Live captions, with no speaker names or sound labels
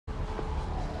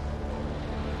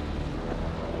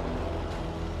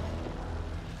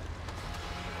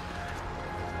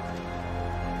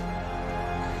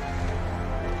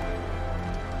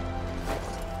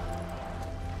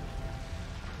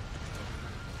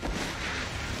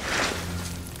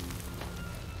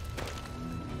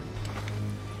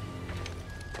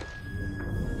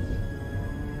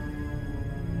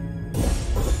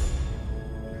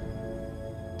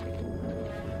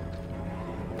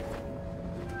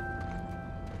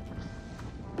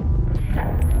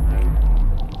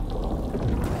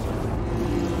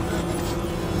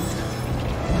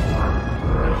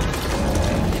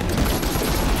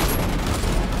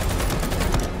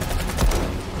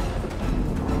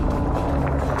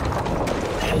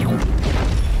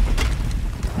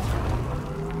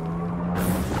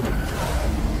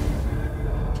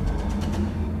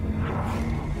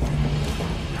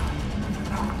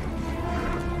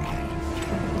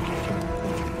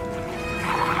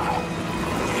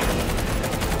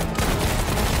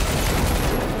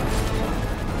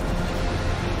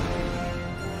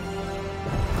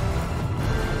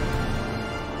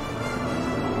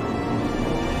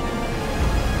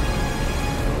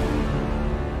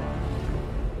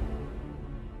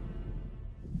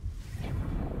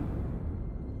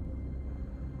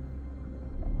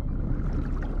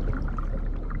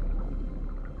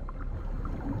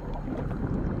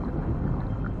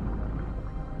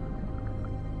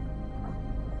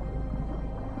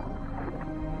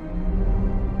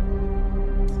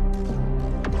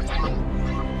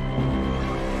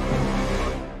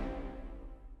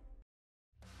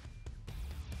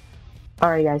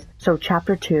Alright guys, so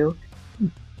chapter 2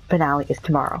 finale is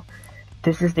tomorrow.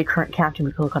 This is the current countdown.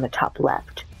 We can look on the top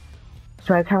left.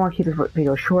 So I kind of want to keep this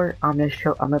video short. I'm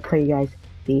gonna play you guys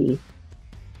the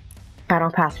Battle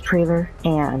Pass trailer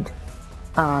and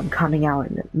coming out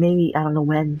in maybe, I don't know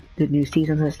when the new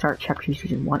season's gonna start. Chapter 2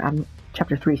 season 1,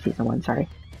 chapter 3 season 1, sorry.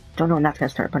 Don't know when that's gonna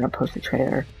start, but I'm gonna post the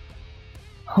trailer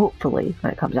hopefully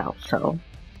when it comes out. So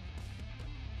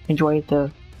enjoy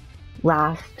the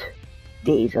last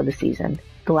days of the season.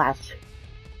 The last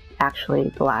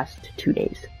 2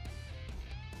 days.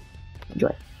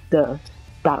 Enjoy the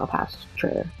Battle Pass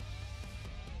trailer.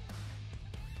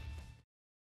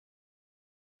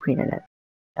 Green in it.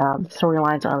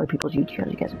 Storylines on other people's YouTube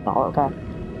channels you guys can follow, okay?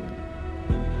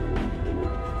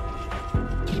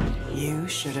 You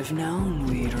should have known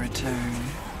we'd return.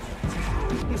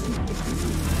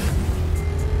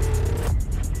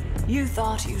 You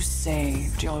thought you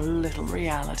saved your little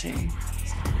reality.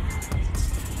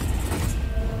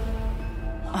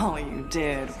 All you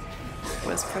did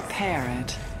was prepare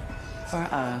it for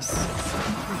us.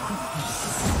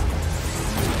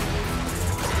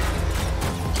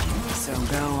 So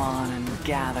go on and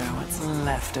gather what's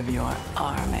left of your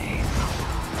army.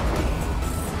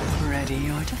 Ready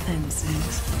your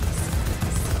defenses.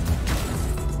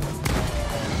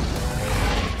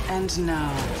 And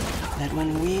know that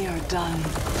when we are done,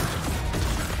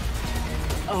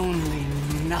 only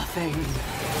nothing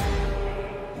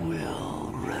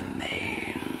will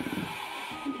remain.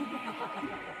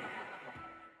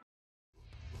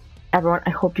 Everyone,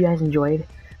 I hope you guys enjoyed.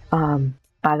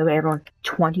 By the way, everyone,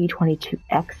 2022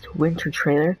 X Winter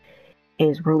trailer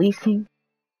is releasing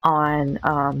on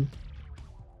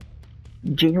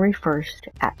January 1st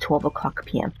at 12 o'clock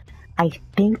p.m. I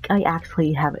think I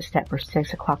actually have it set for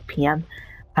 6 o'clock p.m.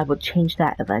 I will change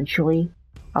that eventually.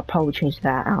 I'll probably change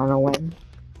that, I don't know when.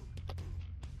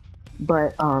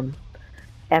 But,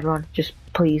 everyone, just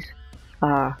please,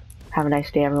 have a nice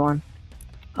day, everyone.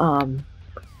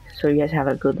 So you guys have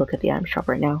a good look at the item shop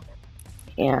right now.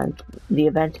 And the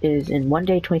event is in 1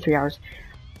 day, 23 hours.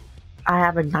 I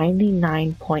have a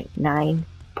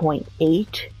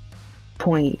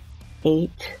 99.9.8,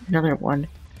 another one,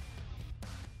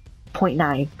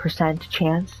 0.9%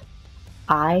 chance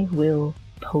I will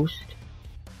post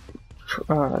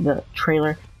the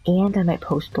trailer, and I might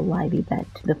post the live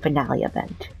event, the finale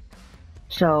event.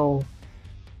 So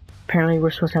apparently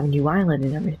we're supposed to have a new island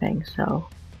and everything, so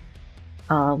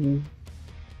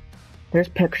there's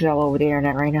pictures all over the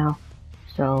internet right now.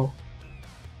 So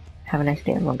have a nice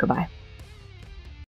day, everyone. Goodbye.